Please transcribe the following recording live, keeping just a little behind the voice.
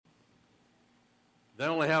They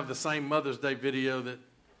only have the same Mother's Day video that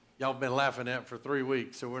y'all been laughing at for 3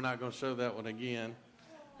 weeks, so we're not going to show that one again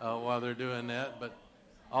while they're doing that. But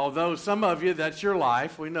although some of you, that's your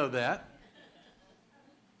life, we know that.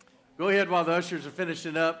 Go ahead while the ushers are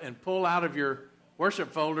finishing up and pull out of your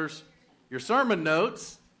worship folders your sermon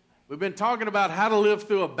notes. We've been talking about how to live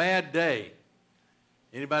through a bad day.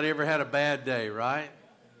 Anybody ever had a bad day, right?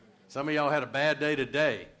 Some of y'all had a bad day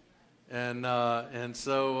today. And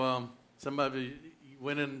so some of you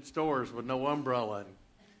went in stores with no umbrella, and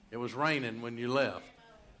it was raining when you left.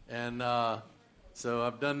 And so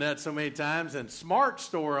I've done that so many times. And smart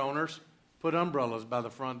store owners put umbrellas by the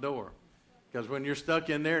front door, because when you're stuck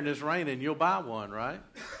in there and it's raining, you'll buy one, right?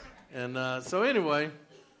 And so anyway,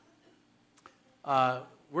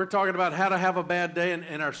 we're talking about how to have a bad day,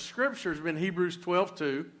 and our scripture has been Hebrews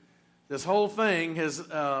 12:2. This whole thing has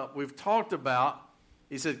we've talked about.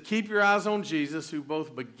 He said, keep your eyes on Jesus, who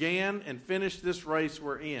both began and finished this race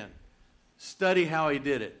we're in. Study how he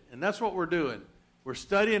did it. And that's what we're doing. We're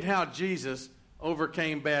studying how Jesus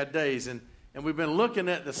overcame bad days. And we've been looking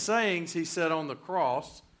at the sayings he said on the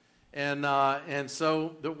cross. And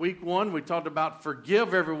so the week one, we talked about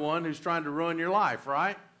forgive everyone who's trying to ruin your life,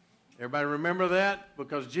 right? Everybody remember that?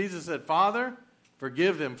 Because Jesus said, Father,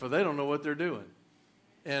 forgive them, for they don't know what they're doing.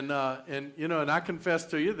 And I confess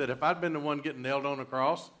to you that if I'd been the one getting nailed on a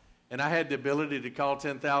cross and I had the ability to call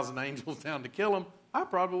 10,000 angels down to kill them, I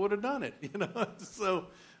probably would have done it, So,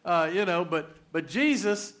 but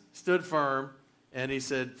Jesus stood firm, and he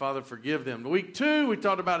said, Father, forgive them. Week two, we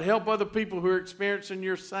talked about help other people who are experiencing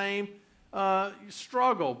your same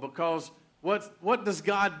struggle, because what does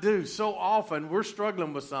God do? So often we're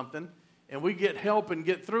struggling with something, and we get help and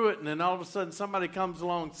get through it, and then all of a sudden somebody comes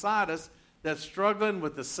alongside us that's struggling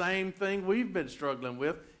with the same thing we've been struggling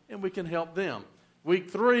with, and we can help them. Week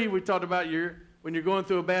three, we talked about when you're going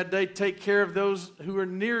through a bad day, take care of those who are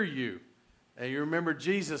near you. And you remember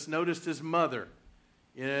Jesus noticed his mother.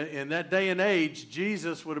 In that day and age,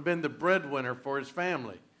 Jesus would have been the breadwinner for his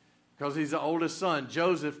family, because he's the oldest son.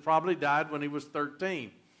 Joseph probably died when he was 13.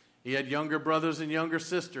 He had younger brothers and younger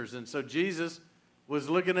sisters, and so Jesus was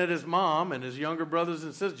looking at his mom and his younger brothers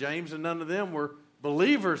and sisters. James and none of them were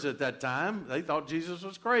believers at that time. They thought Jesus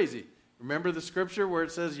was crazy. Remember the scripture where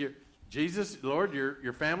it says, Jesus, Lord,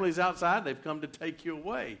 your family's outside. They've come to take you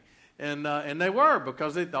away. And they were,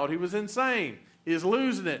 because they thought he was insane. He was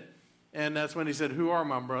losing it. And that's when he said, who are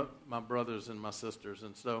my brothers and my sisters?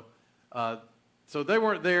 And so they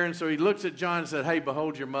weren't there. And so he looks at John and said, hey,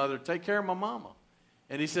 behold your mother. Take care of my mama.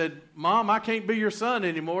 And he said, Mom, I can't be your son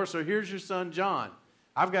anymore, so here's your son John.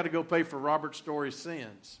 I've got to go pay for Robert Story's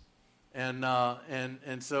sins. And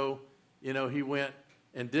so, he went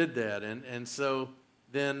and did that. And so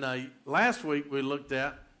then last week we looked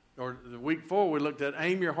at, or the week before we looked at,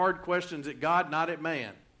 aim your hard questions at God, not at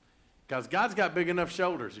man. Because God's got big enough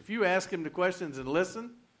shoulders. If you ask him the questions and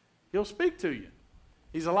listen, he'll speak to you.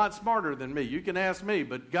 He's a lot smarter than me. You can ask me,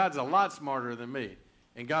 but God's a lot smarter than me.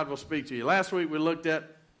 And God will speak to you. Last week we looked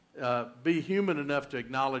at be human enough to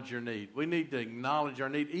acknowledge your need. We need to acknowledge our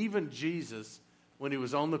need. Even Jesus, when he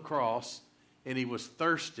was on the cross and he was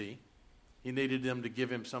thirsty, he needed them to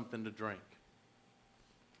give him something to drink.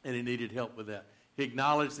 And he needed help with that. He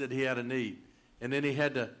acknowledged that he had a need. And then he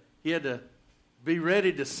had to be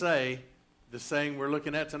ready to say the saying we're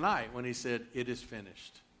looking at tonight when he said, it is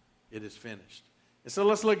finished. It is finished. And so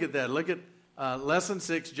let's look at that. Look at lesson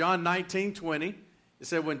 6, John 19:20. It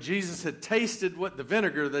said when Jesus had tasted what the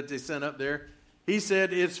vinegar that they sent up there, he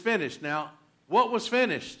said, it's finished. Now, what was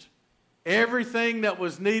finished? Everything that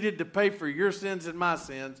was needed to pay for your sins and my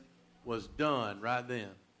sins was done right then.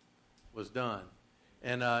 Was done.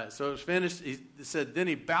 And so it was finished. He said, then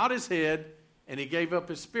he bowed his head and he gave up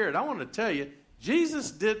his spirit. I want to tell you, Jesus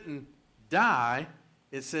didn't die.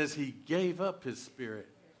 It says he gave up his spirit.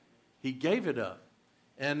 He gave it up.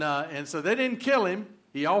 And so they didn't kill him.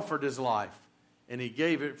 He offered his life. And he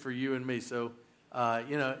gave it for you and me. So,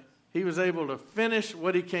 he was able to finish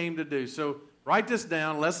what he came to do. So write this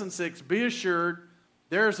down. Lesson 6, be assured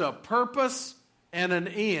there's a purpose and an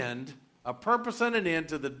end. A purpose and an end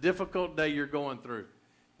to the difficult day you're going through.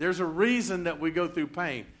 There's a reason that we go through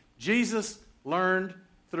pain. Jesus learned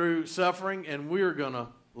through suffering, and we're going to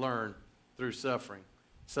learn through suffering.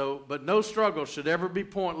 So, but no struggle should ever be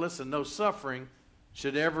pointless, and no suffering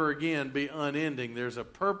should ever again be unending. There's a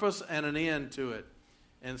purpose and an end to it.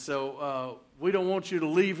 And so we don't want you to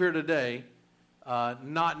leave here today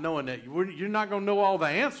not knowing that. You're not going to know all the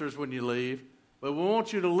answers when you leave, but we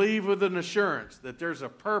want you to leave with an assurance that there's a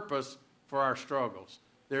purpose for our struggles.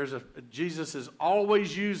 Jesus is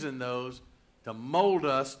always using those to mold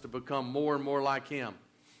us to become more and more like him.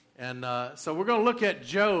 And so we're going to look at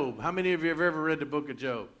Job. How many of you have ever read the book of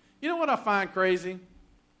Job? You know what I find crazy?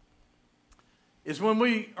 Is when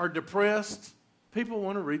we are depressed, people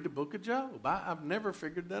want to read the book of Job. I've never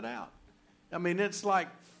figured that out. I mean, it's like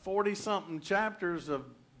 40-something chapters of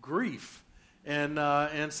grief.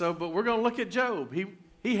 And so, but we're going to look at Job.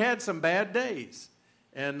 He had some bad days.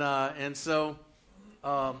 And so,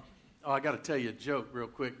 I got to tell you a joke real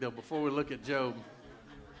quick, though, before we look at Job.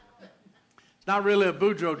 It's not really a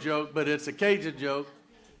Boudreaux joke, but it's a Cajun joke.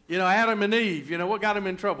 You know, Adam and Eve, you know, what got them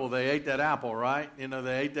in trouble? They ate that apple, right? You know,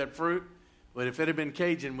 they ate that fruit. But if it had been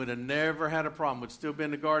Cajun, we'd have never had a problem. We'd still been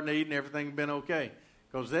in the garden eating, everything had been okay.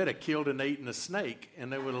 Because they'd have killed and eaten a snake,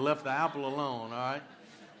 and they would have left the apple alone, all right?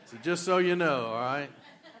 So just so you know, all right?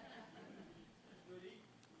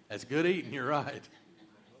 That's good eating, you're right.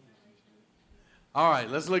 All right,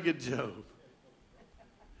 let's look at Job.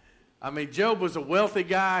 I mean, Job was a wealthy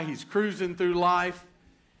guy. He's cruising through life.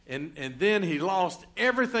 And then he lost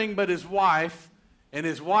everything but his wife. And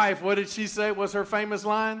his wife, what did she say was her famous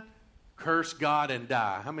line? Curse God and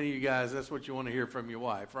die. How many of you guys, that's what you want to hear from your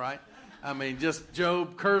wife, right? I mean, just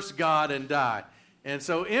Job, curse God and die. And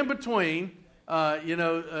so in between,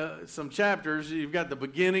 some chapters, you've got the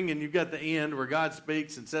beginning and you've got the end where God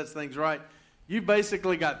speaks and sets things right. You've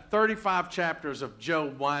basically got 35 chapters of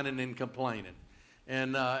Job whining and complaining.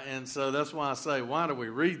 And so that's why I say, why do we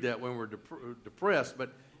read that when we're depressed?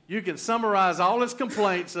 But you can summarize all his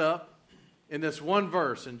complaints up in this one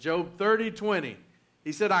verse. In Job 30:20,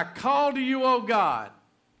 he said, I call to you, O God,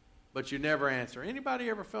 but you never answer. Anybody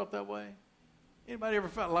ever felt that way? Anybody ever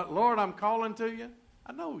felt like, Lord, I'm calling to you?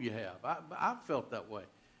 I know you have. I've felt that way.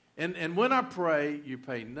 And when I pray, you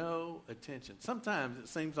pay no attention. Sometimes it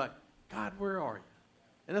seems like, God, where are you?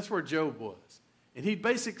 And that's where Job was. And he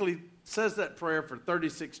basically says that prayer for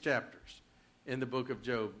 36 chapters in the book of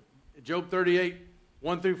Job. Job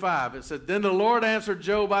 38:1-5, it said, Then the Lord answered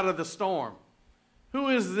Job out of the storm. Who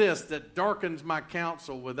is this that darkens my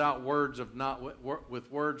counsel with words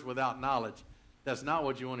without knowledge? That's not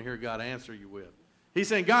what you want to hear God answer you with. He's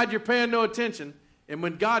saying, God, you're paying no attention. And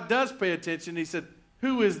when God does pay attention, he said,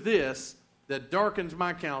 who is this that darkens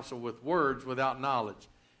my counsel with words without knowledge?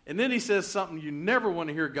 And then he says something you never want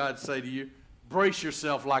to hear God say to you, brace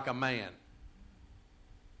yourself like a man.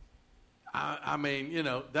 I mean, you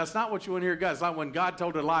know, that's not what you want to hear God. It's like when God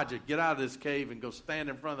told Elijah, get out of this cave and go stand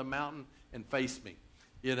in front of the mountain and face me.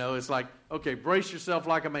 You know, it's like, okay, brace yourself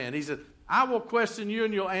like a man. He said, I will question you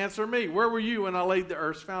and you'll answer me. Where were you when I laid the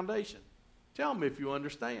earth's foundation? Tell me if you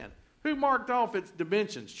understand. Who marked off its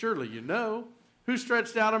dimensions? Surely you know. Who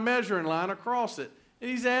stretched out a measuring line across it? And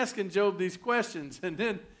he's asking Job these questions. And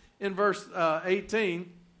then in verse 18,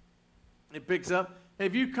 it picks up,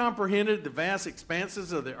 have you comprehended the vast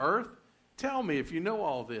expanses of the earth? Tell me if you know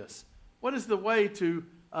all this. What is the way to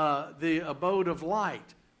the abode of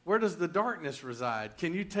light? Where does the darkness reside?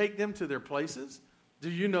 Can you take them to their places? Do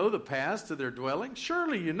you know the paths to their dwelling?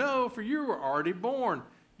 Surely you know, for you were already born.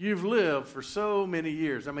 You've lived for so many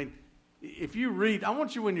years. I mean, if you read, I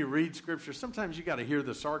want you when you read Scripture, sometimes you got to hear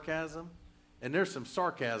the sarcasm. And there's some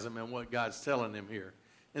sarcasm in what God's telling him here.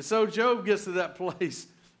 And so Job gets to that place,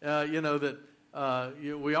 that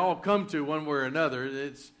we all come to one way or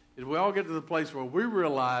another. We all get to the place where we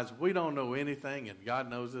realize we don't know anything and God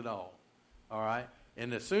knows it all. All right?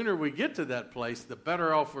 And the sooner we get to that place, the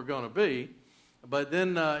better off we're going to be. But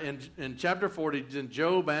then in chapter 40,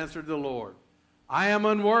 Job answered the Lord, I am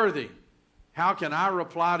unworthy. How can I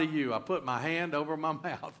reply to you? I put my hand over my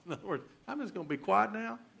mouth. In other words, I'm just going to be quiet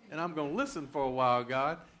now, and I'm going to listen for a while,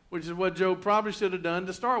 God, which is what Job probably should have done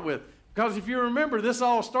to start with. Because if you remember, this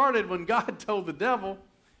all started when God told the devil,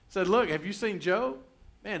 said, look, have you seen Job?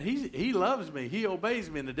 Man, he loves me. He obeys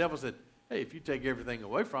me. And the devil said, hey, if you take everything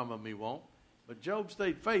away from him, he won't. But Job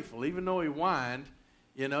stayed faithful, even though he whined.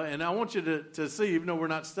 And I want you to see, even though we're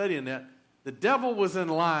not studying that, the devil was in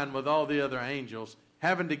line with all the other angels,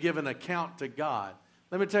 having to give an account to God.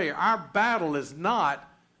 Let me tell you, our battle is not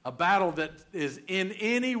a battle that is in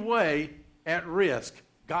any way at risk.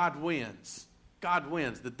 God wins. God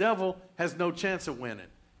wins. The devil has no chance of winning.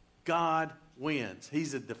 God wins.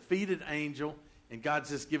 He's a defeated angel, and God's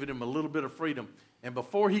just giving him a little bit of freedom. And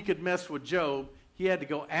before he could mess with Job, he had to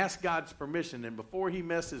go ask God's permission. And before he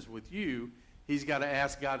messes with you, he's got to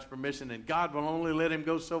ask God's permission. And God will only let him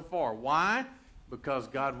go so far. Why? Because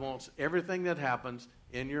God wants everything that happens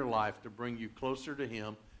in your life to bring you closer to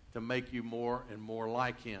him, to make you more and more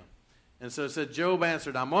like him. And so it said, Job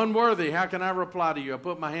answered, I'm unworthy. How can I reply to you? I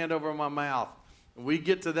put my hand over my mouth. And we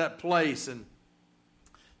get to that place. And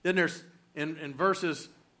then there's, in verses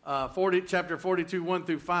chapter 42,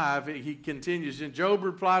 1-5, he continues, and Job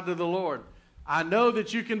replied to the Lord, I know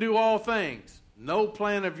that you can do all things. No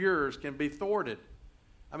plan of yours can be thwarted.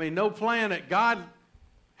 I mean, no plan that God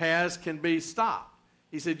has can be stopped.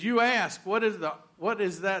 He said, you ask, what is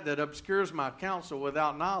that obscures my counsel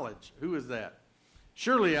without knowledge? Who is that?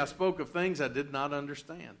 Surely I spoke of things I did not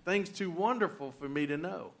understand, things too wonderful for me to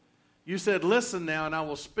know. You said, listen now, and I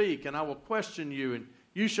will speak, and I will question you, and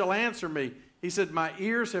you shall answer me. He said, my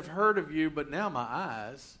ears have heard of you, but now my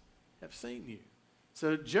eyes have seen you.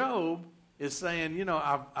 So Job is saying, you know,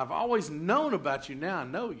 I've always known about you, now I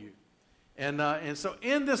know you. And so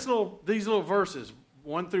in these little verses,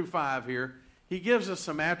 1 through 5 here, he gives us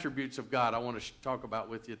some attributes of God I want to talk about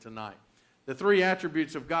with you tonight. The 3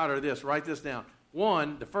 attributes of God are this. Write this down.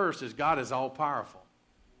 One, the first is God is all-powerful.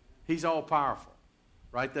 He's all-powerful.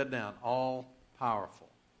 Write that down. All-powerful.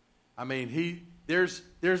 I mean, there's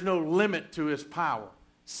no limit to his power.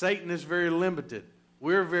 Satan is very limited.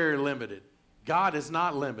 We're very limited. God is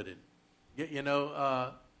not limited. You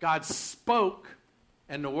know, God spoke,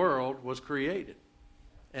 and the world was created.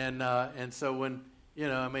 And so when, you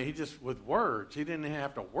know, I mean, he just, with words, he didn't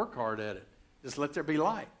have to work hard at it. Just let there be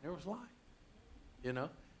light. There was light. You know,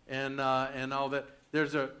 and all that.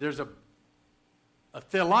 There's a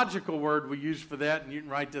theological word we use for that, and you can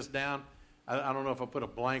write this down. I don't know if I put a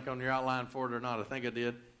blank on your outline for it or not. I think I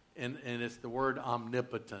did. And it's the word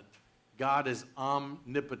omnipotent. God is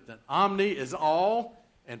omnipotent. Omni is all,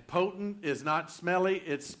 and potent is not smelly,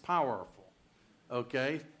 it's powerful.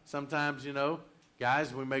 Okay? Sometimes, you know,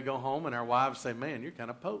 guys, we may go home and our wives say, man, you're kind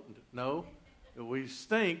of potent. No, we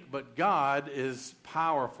stink, but God is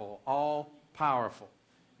powerful, all powerful.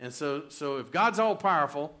 And so if God's all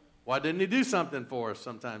powerful, why didn't he do something for us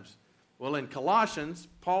sometimes? Well, in Colossians,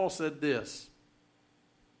 Paul said this.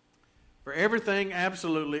 For everything,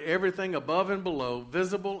 absolutely everything above and below,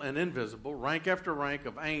 visible and invisible, rank after rank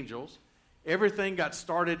of angels, everything got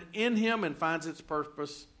started in him and finds its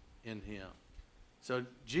purpose in him. So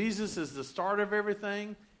Jesus is the start of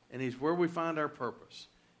everything, and he's where we find our purpose.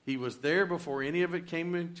 He was there before any of it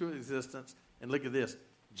came into existence. And look at this.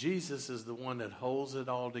 Jesus is the one that holds it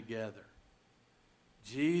all together.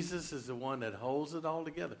 Jesus is the one that holds it all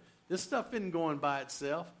together. This stuff isn't going by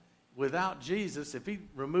itself. Without Jesus, if he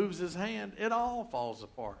removes his hand, it all falls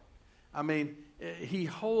apart. I mean, he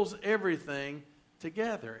holds everything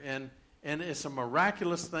together. And it's a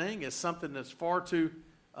miraculous thing. It's something that's far too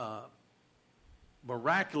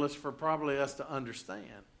miraculous for probably us to understand.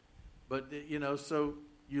 But, you know, so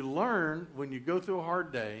you learn when you go through a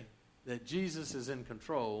hard day that Jesus is in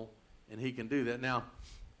control and he can do that. Now,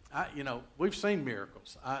 we've seen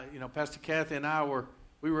miracles. Pastor Kathy and I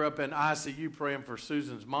we were up in ICU praying for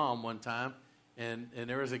Susan's mom one time, and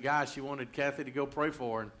there was a guy she wanted Kathy to go pray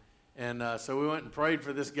for, and so we went and prayed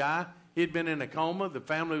for this guy. He'd been in a coma. The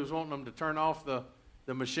family was wanting him to turn off the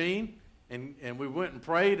machine, and we went and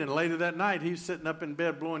prayed, and later that night he was sitting up in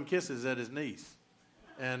bed blowing kisses at his niece,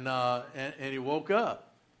 and he woke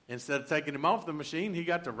up. Instead of taking him off the machine, he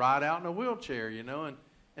got to ride out in a wheelchair, you know,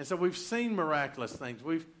 and so we've seen miraculous things.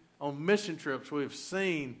 On mission trips, we've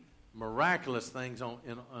seen miraculous things on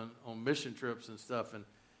mission trips and stuff,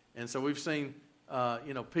 and so we've seen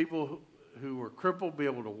people who were crippled be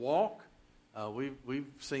able to walk.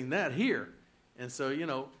 We've seen that here, and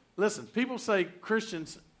so listen. People say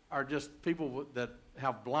Christians are just people that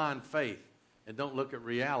have blind faith and don't look at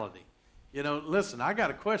reality. Listen. I got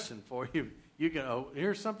a question for you.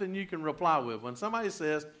 Here's something you can reply with. When somebody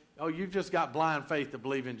says, "Oh, you've just got blind faith to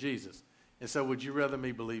believe in Jesus," and so would you rather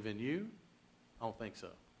me believe in you? I don't think so.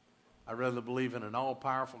 I'd rather believe in an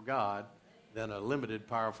all-powerful God than a limited,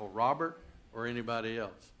 powerful Robert or anybody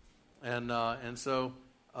else. And so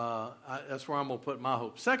that's where I'm going to put my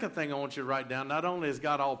hope. Second thing I want you to write down, not only is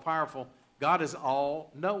God all-powerful, God is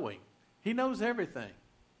all-knowing. He knows everything.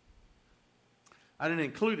 I didn't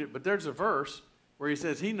include it, but there's a verse where he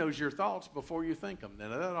says he knows your thoughts before you think them. Now,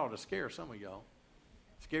 that ought to scare some of y'all.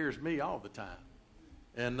 It scares me all the time.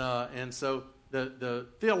 And so the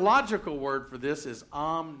theological word for this is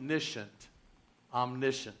omniscient.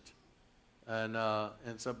 Omniscient. And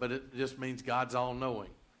so, but it just means God's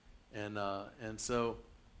all-knowing. And so,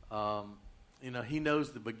 he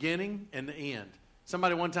knows the beginning and the end.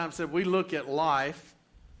 Somebody one time said, we look at life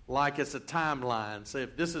like it's a timeline. Say,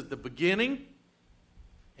 if this is the beginning,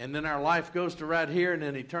 and then our life goes to right here, and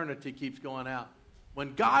then eternity keeps going out.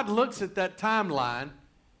 When God looks at that timeline,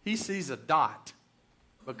 he sees a dot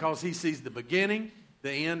because he sees the beginning,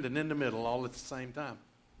 the end, and in the middle all at the same time.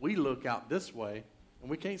 We look out this way, and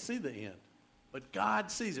we can't see the end. But God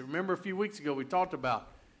sees it. Remember a few weeks ago we talked about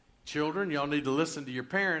children, y'all need to listen to your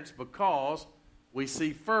parents because we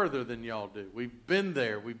see further than y'all do. We've been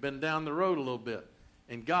there. We've been down the road a little bit.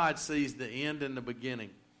 and God sees the end and the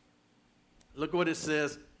beginning. Look what it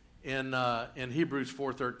says in Hebrews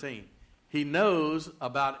 4:13. He knows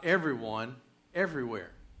about everyone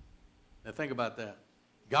everywhere. Now think about that.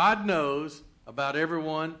 God knows about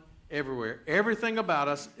everyone everywhere. Everything about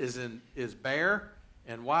us is bare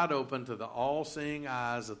and wide open to the all-seeing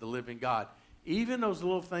eyes of the living God. Even those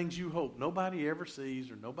little things you hope nobody ever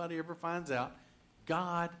sees or nobody ever finds out,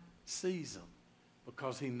 God sees them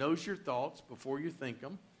because he knows your thoughts before you think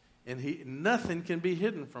them, and nothing can be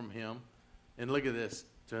hidden from him. And look at this,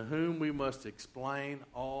 to whom we must explain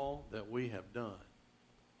all that we have done.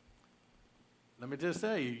 Let me just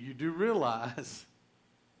tell you, you do realize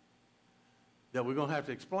that we're going to have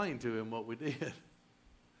to explain to him what we did.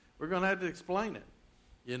 We're going to have to explain it,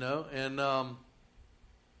 and,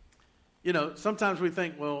 sometimes we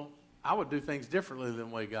think, well, I would do things differently than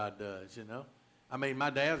the way God does, I mean, my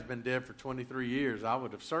dad's been dead for 23 years. I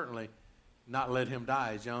would have certainly not let him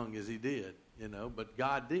die as young as he did, but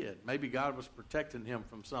God did. Maybe God was protecting him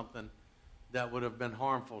from something that would have been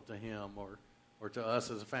harmful to him or to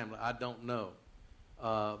us as a family. I don't know.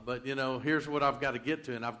 But, here's what I've got to get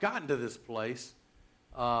to. And I've gotten to this place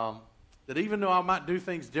that even though I might do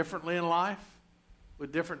things differently in life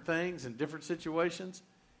with different things and different situations,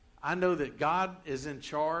 I know that God is in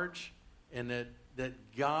charge and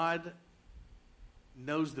that God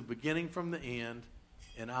knows the beginning from the end,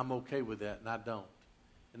 and I'm okay with that, and I don't.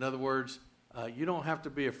 In other words, you don't have to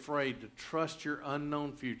be afraid to trust your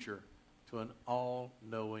unknown future to an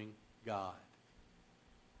all-knowing God.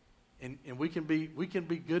 And we can be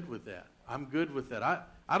good with that. I'm good with that.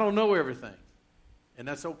 I don't know everything, and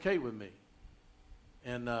that's okay with me.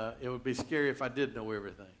 And it would be scary if I did know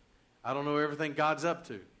everything. I don't know everything God's up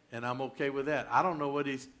to, and I'm okay with that. I don't know what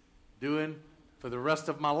he's doing for the rest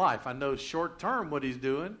of my life. I know short term what he's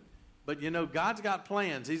doing, but God's got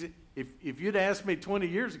plans. If you'd asked me 20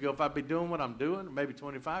 years ago if I'd be doing what I'm doing, or maybe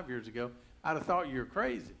 25 years ago, I'd have thought you were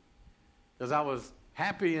crazy, because I was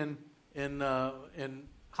happy in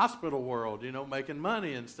hospital world, making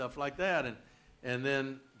money and stuff like that, and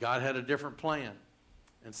then God had a different plan,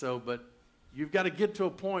 and so, but you've got to get to a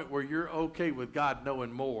point where you're okay with God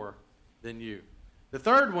knowing more than you. The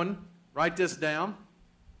third one, write this down,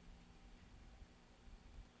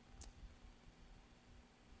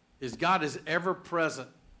 is God is ever present.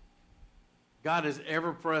 God is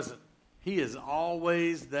ever present. He is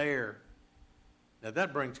always there. Now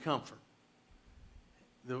that brings comfort.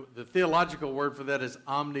 The theological word for that is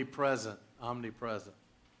omnipresent. Omnipresent.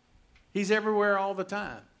 He's everywhere all the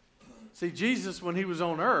time. See, Jesus, when he was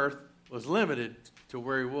on earth, was limited to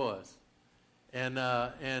where he was. And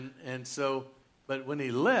so, but when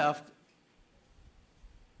he left,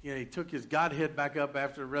 he took his Godhead back up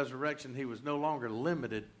after the resurrection. He was no longer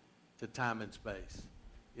limited to time and space.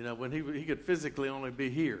 When he could physically only be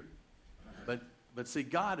here. But see,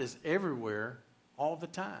 God is everywhere all the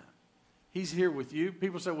time. He's here with you.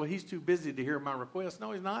 People say, well, he's too busy to hear my request.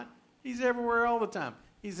 No, he's not. He's everywhere all the time.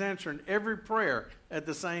 He's answering every prayer at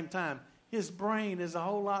the same time. His brain is a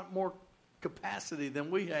whole lot more capacity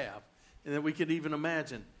than we have and that we could even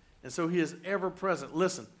imagine. And so he is ever present.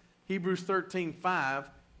 Listen, Hebrews 13:5,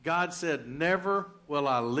 God said, never will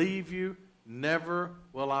I leave you, never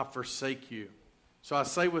will I forsake you. So I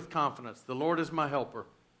say with confidence, the Lord is my helper.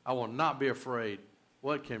 I will not be afraid.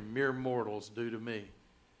 What can mere mortals do to me?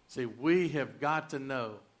 See, we have got to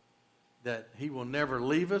know that he will never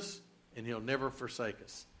leave us and he'll never forsake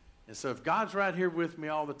us. And so if God's right here with me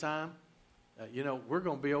all the time, we're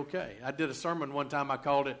going to be okay. I did a sermon one time. I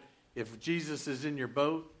called it, If Jesus is in Your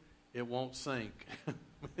Boat, It Won't Sink.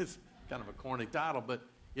 It's kind of a corny title, but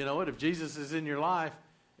you know what? If Jesus is in your life,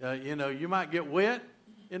 you might get wet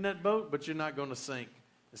in that boat, but you're not going to sink.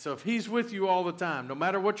 And so if he's with you all the time, no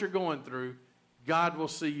matter what you're going through, God will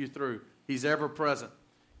see you through. He's ever present.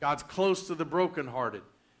 God's close to the brokenhearted.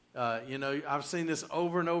 I've seen this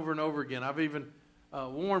over and over and over again. I've even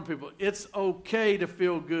warned people, it's okay to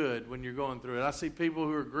feel good when you're going through it. I see people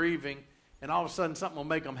who are grieving, and all of a sudden something will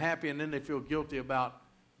make them happy, and then they feel guilty about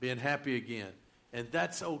being happy again. And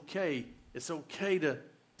that's okay. It's okay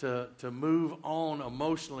to move on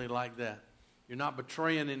emotionally like that. You're not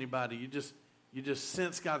betraying anybody. You just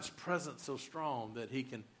sense God's presence so strong that he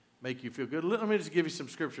can make you feel good. Let me just give you some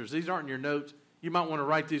scriptures. These aren't in your notes. You might want to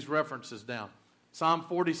write these references down. Psalm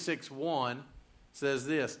 46:1 says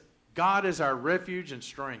this, God is our refuge and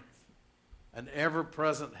strength, an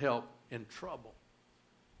ever-present help in trouble.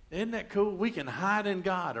 Isn't that cool? We can hide in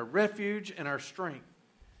God, a refuge and our strength.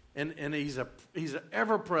 And he's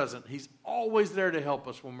ever-present. He's always there to help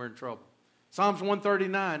us when we're in trouble. Psalms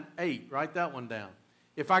 139:8, write that one down.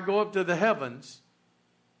 If I go up to the heavens,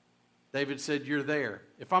 David said, you're there.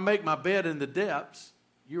 If I make my bed in the depths,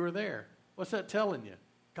 you are there. What's that telling you?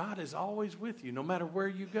 God is always with you, no matter where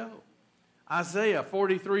you go. Isaiah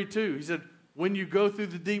 43:2, he said, when you go through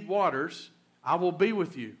the deep waters, I will be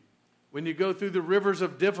with you. When you go through the rivers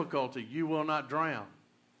of difficulty, you will not drown.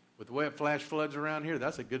 With the way it flash floods around here,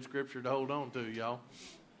 that's a good scripture to hold on to, y'all.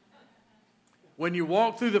 When you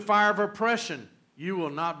walk through the fire of oppression, you will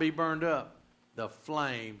not be burned up. The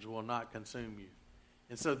flames will not consume you.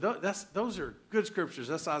 And so those are good scriptures.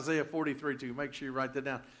 That's Isaiah 43:2. Make sure you write that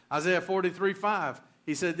down. Isaiah 43:5,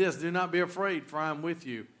 he said this, do not be afraid, for I am with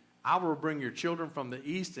you. I will bring your children from the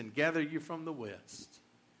east and gather you from the west.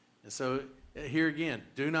 And so here again,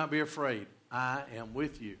 do not be afraid. I am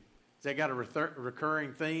with you. Has that got a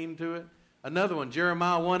recurring theme to it? Another one,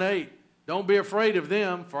 Jeremiah 1:8. Don't be afraid of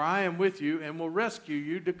them, for I am with you and will rescue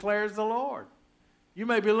you, declares the Lord. You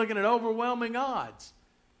may be looking at overwhelming odds.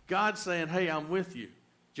 God's saying, hey, I'm with you.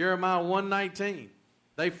 Jeremiah 1:19.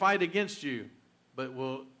 They fight against you, but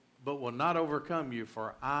will not overcome you,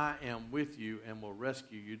 for I am with you and will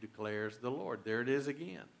rescue you, declares the Lord. There it is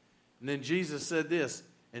again. And then Jesus said this,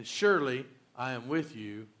 and surely I am with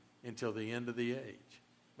you until the end of the age.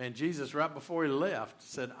 Man, Jesus, right before he left,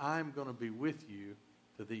 said, I'm going to be with you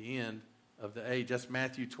to the end of the age. That's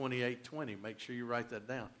Matthew 28:20. Make sure you write that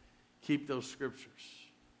down. Keep those scriptures.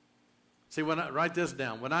 See, write this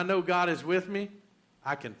down. When I know God is with me,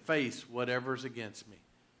 I can face whatever's against me.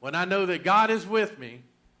 When I know that God is with me,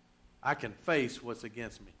 I can face what's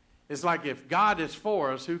against me. It's like if God is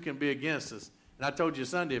for us, who can be against us? And I told you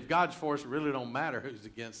Sunday, if God's for us, it really don't matter who's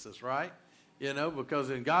against us, right? You know, because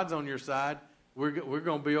when God's on your side, we're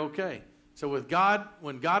going to be okay. So with God,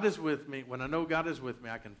 when God is with me, when I know God is with me,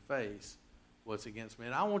 I can face what's against me.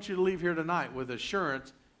 And I want you to leave here tonight with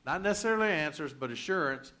assurance, not necessarily answers, but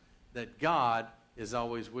assurance that God is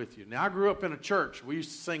always with you. Now, I grew up in a church. We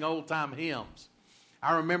used to sing old-time hymns.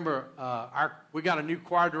 I remember we got a new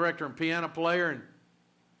choir director and piano player,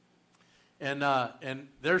 and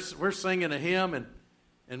we're singing a hymn,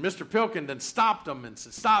 and Mr. Pilkington stopped them and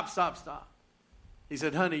said, stop, stop, stop. He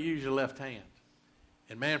said, honey, use your left hand.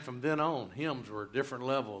 And man, from then on, hymns were a different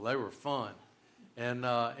level. They were fun. And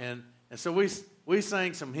so we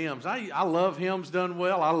sang some hymns. I love hymns done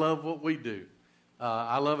well. I love what we do.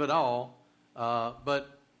 I love it all. But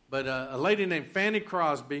a lady named Fanny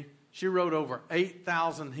Crosby, she wrote over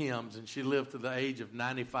 8,000 hymns, and she lived to the age of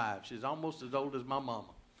 95. She's almost as old as my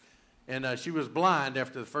mama. And she was blind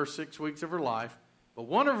after the first 6 weeks of her life. But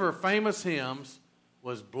one of her famous hymns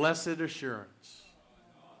was Blessed Assurance.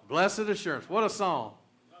 Blessed Assurance. What a song.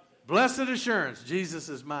 Blessed Assurance, Jesus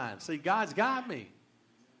is mine. See, God's got me.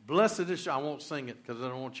 Blessed Assurance. I won't sing it because I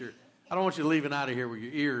don't want you leaving out of here with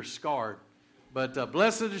your ears scarred. But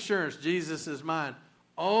Blessed Assurance, Jesus is mine.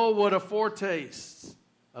 Oh, what a foretaste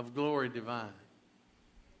of glory divine.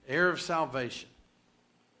 Heir of salvation.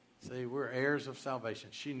 See, we're heirs of salvation.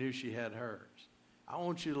 She knew she had hers. I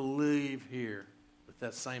want you to leave here with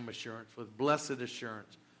that same assurance, with blessed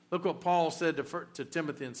assurance. Look what Paul said to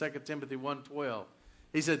Timothy in 2 Timothy 1:12.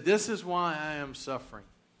 He said, this is why I am suffering,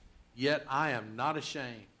 yet I am not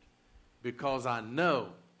ashamed, because I know.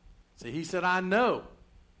 See, he said, I know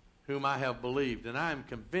whom I have believed, and I am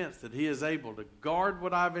convinced that he is able to guard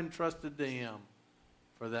what I've entrusted to him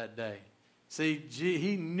for that day. See,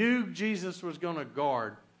 he knew Jesus was going to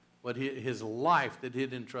guard what his life that he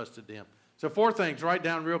had entrusted to him. So 4 things, write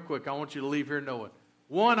down real quick. I want you to leave here knowing.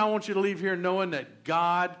 1, I want you to leave here knowing that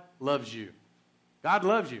God loves you. God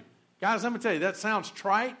loves you. Guys, let me tell you, that sounds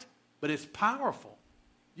trite, but it's powerful.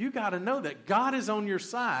 You got to know that God is on your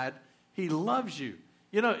side. He loves you.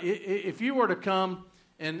 You know, if you were to come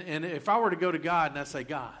and if I were to go to God and I say,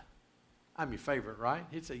 God, I'm your favorite, right?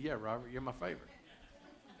 He'd say, yeah, Robert, you're my favorite.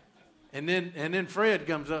 And then Fred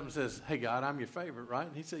comes up and says, hey, God, I'm your favorite, right?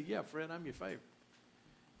 And he'd say, yeah, Fred, I'm your favorite.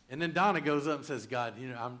 And then Donna goes up and says, God, you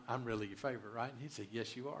know, I'm really your favorite, right? And he'd say,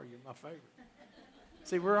 yes, you are. You're my favorite.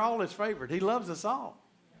 See, we're all his favorite. He loves us all.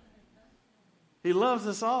 He loves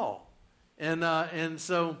us all. And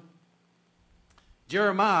so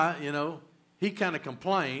Jeremiah, you know, he kind of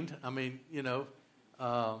complained. I mean, you know,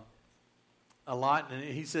 a lot. And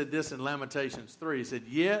he said this in Lamentations 3. He said,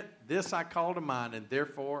 yet this I call to mind, and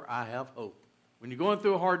therefore I have hope. When you're going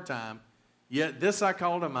through a hard time, yet this I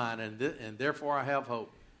call to mind, and therefore I have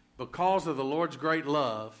hope. Because of the Lord's great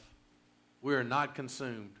love, we are not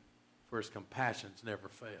consumed, for his compassions never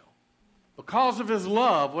fail. Because of his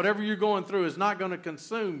love, whatever you're going through is not going to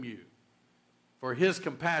consume you, for his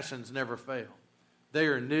compassions never fail. They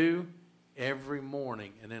are new every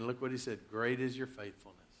morning. And then look what he said, great is your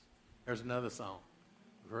faithfulness. There's another song.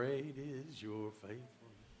 Great is your faithfulness.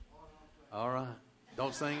 All right.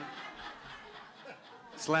 Don't sing it.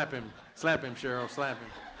 Slap him. Slap him, Cheryl. Slap him.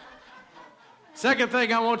 Second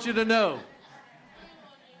thing I want you to know.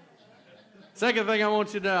 Second thing I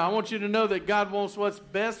want you to know. I want you to know that God wants what's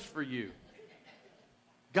best for you.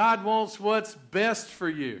 God wants what's best for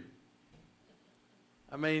you.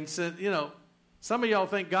 I mean, some of y'all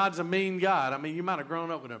think God's a mean God. I mean, you might have grown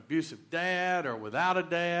up with an abusive dad or without a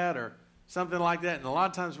dad or something like that. And a lot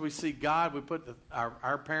of times we see God, we put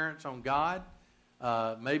our parents on God.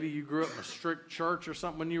 Maybe you grew up in a strict church or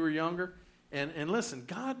something when you were younger. And listen,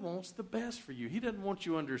 God wants the best for you. He doesn't want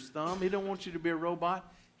you under his thumb. He doesn't want you to be a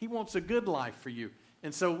robot. He wants a good life for you.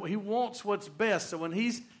 And so he wants what's best. So when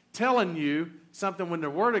he's telling you something, when the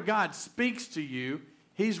Word of God speaks to you,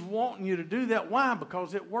 he's wanting you to do that. Why?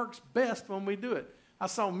 Because it works best when we do it. I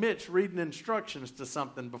saw Mitch reading instructions to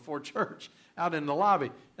something before church out in the lobby.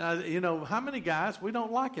 How many guys, we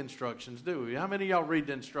don't like instructions, do we? How many of y'all read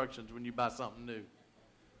the instructions when you buy something new?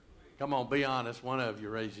 Come on, be honest. One of you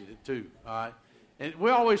raised it too, all right? And we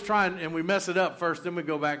always try and we mess it up first, then we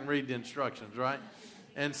go back and read the instructions, right?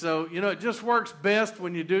 And so, it just works best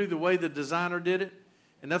when you do the way the designer did it.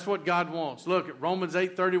 And that's what God wants. Look at Romans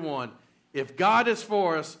 8:31. If God is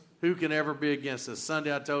for us, who can ever be against us?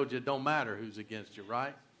 Sunday I told you it don't matter who's against you,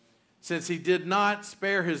 right? Since he did not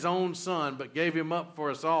spare his own son, but gave him up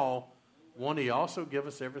for us all, won't he also give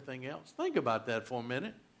us everything else? Think about that for a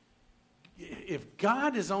minute. If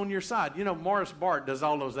God is on your side, Morris Bart does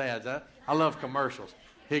all those ads. I love commercials.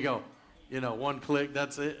 He go, one click,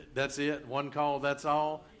 that's it. One call, that's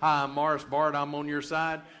all. Hi, I'm Morris Bart, I'm on your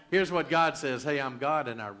side. Here's what God says. Hey, I'm God,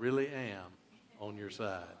 and I really am on your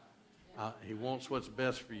side. He wants what's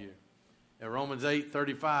best for you. In Romans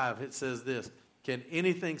 8:35, it says this. Can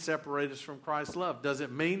anything separate us from Christ's love? Does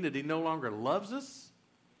it mean that he no longer loves us?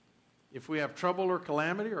 If we have trouble or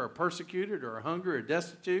calamity or are persecuted or are hungry or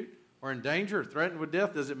destitute or in danger or threatened with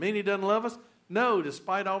death, does it mean he doesn't love us? No,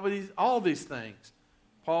 despite all these things.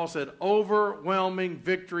 Paul said, overwhelming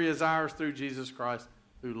victory is ours through Jesus Christ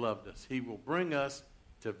who loved us. He will bring us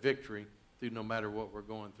to victory through no matter what we're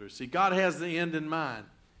going through. See, God has the end in mind.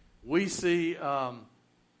 We need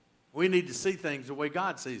to see things the way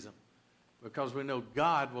God sees them because we know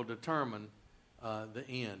God will determine the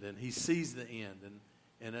end, and he sees the end,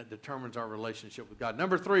 and it determines our relationship with God.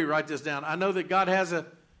 Number 3, write this down. I know that God has a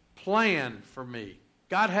plan for me.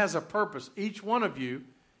 God has a purpose. Each one of you,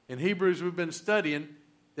 in Hebrews we've been studying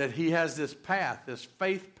that he has this path, this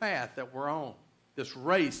faith path that we're on, this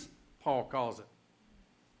race, Paul calls it.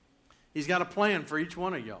 He's got a plan for each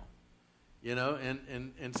one of y'all.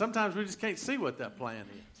 And sometimes we just can't see what that plan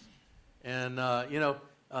is. And,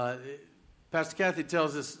 Pastor Kathy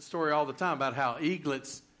tells this story all the time about how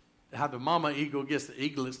the mama eagle gets the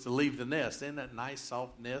eaglets to leave the nest. Isn't that nice,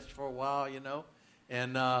 soft nest for a while,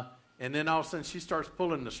 And then all of a sudden she starts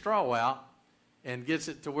pulling the straw out and gets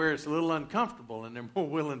it to where it's a little uncomfortable, and they're more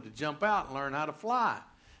willing to jump out and learn how to fly,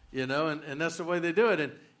 and that's the way they do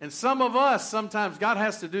it. And some of us, sometimes God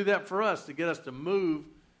has to do that for us to get us to move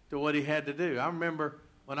to what he had to do. I remember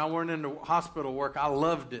when I went into hospital work, I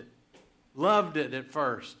loved it. Loved it at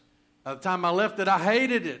first. By the time I left it, I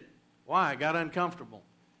hated it. Why? I got uncomfortable.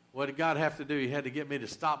 What did God have to do? He had to get me to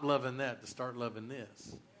stop loving that to start loving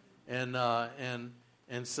this. And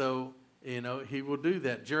so, he will do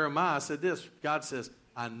that. Jeremiah said this. God says,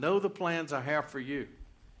 I know the plans I have for you.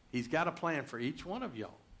 He's got a plan for each one of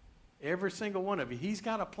y'all. Every single one of you. He's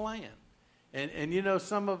got a plan. And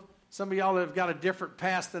some of y'all that have got a different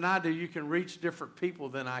past than I do, you can reach different people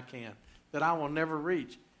than I can, that I will never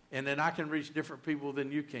reach. And then I can reach different people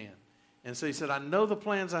than you can. And so he said, I know the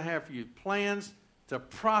plans I have for you. Plans to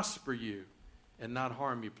prosper you and not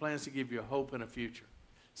harm you. Plans to give you a hope and a future.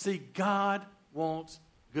 See, God wants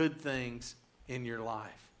good things in your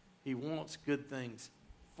life. He wants good things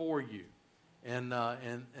for you. And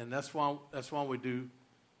that's why we do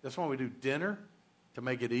dinner, to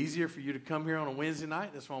make it easier for you to come here on a Wednesday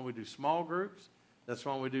night. That's why we do small groups. That's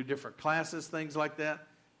why we do different classes, things like that,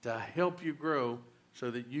 to help you grow so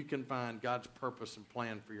that you can find God's purpose and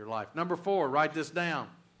plan for your life. Number 4, write this down.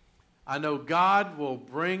 I know God will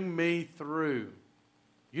bring me through.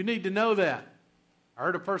 You need to know that. I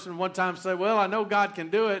heard a person one time say, well, I know God can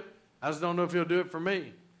do it. I just don't know if he'll do it for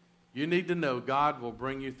me. You need to know God will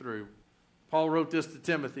bring you through. Paul wrote this to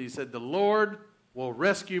Timothy. He said, the Lord will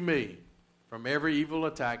rescue me from every evil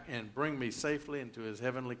attack and bring me safely into his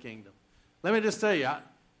heavenly kingdom. Let me just tell you,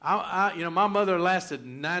 my mother lasted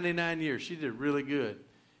 99 years. She did really good.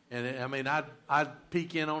 And I'd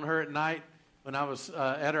peek in on her at night when I was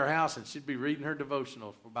at her house, and she'd be reading her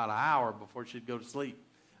devotionals for about an hour before she'd go to sleep.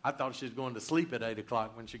 I thought she was going to sleep at 8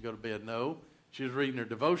 o'clock when she'd go to bed. No, she was reading her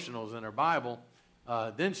devotionals in her Bible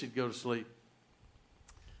Then she'd go to sleep.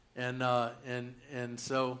 And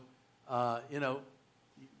so,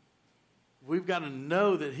 we've got to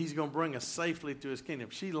know that he's going to bring us safely to his kingdom.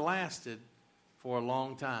 She lasted for a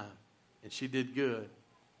long time, and she did good.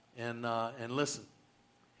 And listen,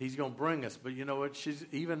 he's going to bring us. But you know what?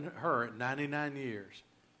 Even her at 99 years,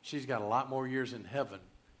 she's got a lot more years in heaven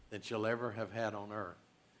than she'll ever have had on earth.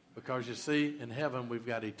 Because you see, in heaven, we've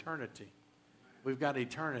got eternity. We've got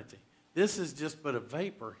eternity. This is just but a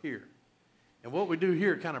vapor here. And what we do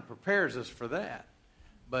here kind of prepares us for that.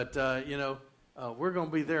 But, we're going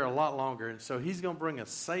to be there a lot longer. And so he's going to bring us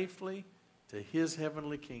safely to his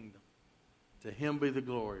heavenly kingdom. To him be the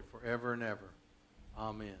glory forever and ever.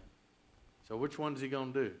 Amen. So which one is he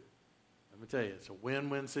going to do? Let me tell you, it's a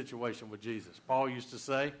win-win situation with Jesus. Paul used to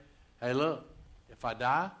say, hey, look, if I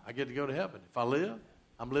die, I get to go to heaven. If I live,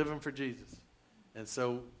 I'm living for Jesus. And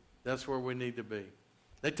so that's where we need to be.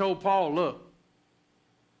 They told Paul, look,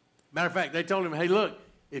 matter of fact, they told him, hey, look,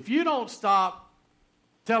 if you don't stop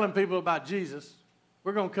telling people about Jesus,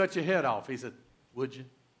 we're going to cut your head off. He said, would you?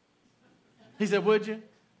 He said, would you?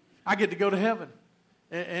 I get to go to heaven.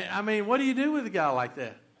 And I mean, what do you do with a guy like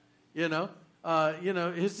that?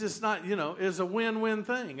 It's just not, it's a win-win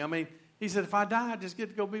thing. I mean, he said, if I die, I just get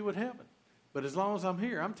to go be with heaven. But as long as I'm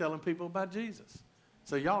here, I'm telling people about Jesus.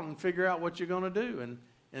 So y'all can figure out what you're going to do.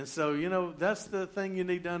 And so, that's the thing you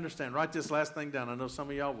need to understand. Write this last thing down. I know some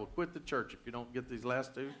of y'all will quit the church if you don't get these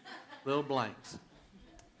last two little blanks.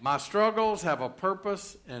 My struggles have a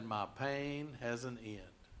purpose and my pain has an end.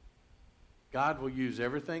 God will use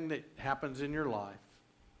everything that happens in your life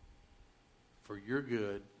for your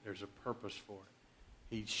good. There's a purpose for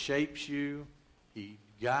it. He shapes you. He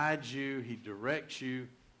guides you. He directs you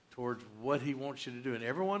towards what he wants you to do. And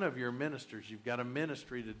every one of your ministers, you've got a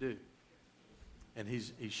ministry to do. And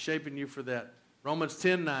he's shaping you for that. Romans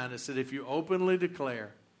 10:9, it said, if you openly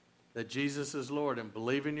declare that Jesus is Lord and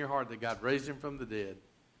believe in your heart that God raised him from the dead,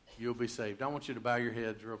 you'll be saved. I want you to bow your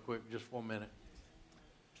heads real quick, just for a minute.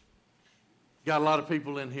 Got a lot of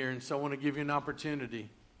people in here, and so I want to give you an opportunity.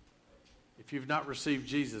 If you've not received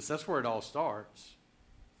Jesus, that's where it all starts.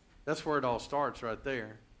 That's where it all starts right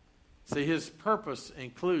there. See, his purpose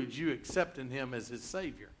includes you accepting him as his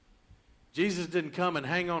Savior. Jesus didn't come and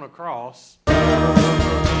hang on a cross. Show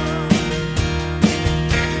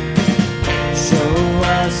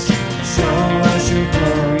us your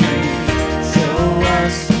glory. Show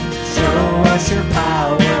us your power.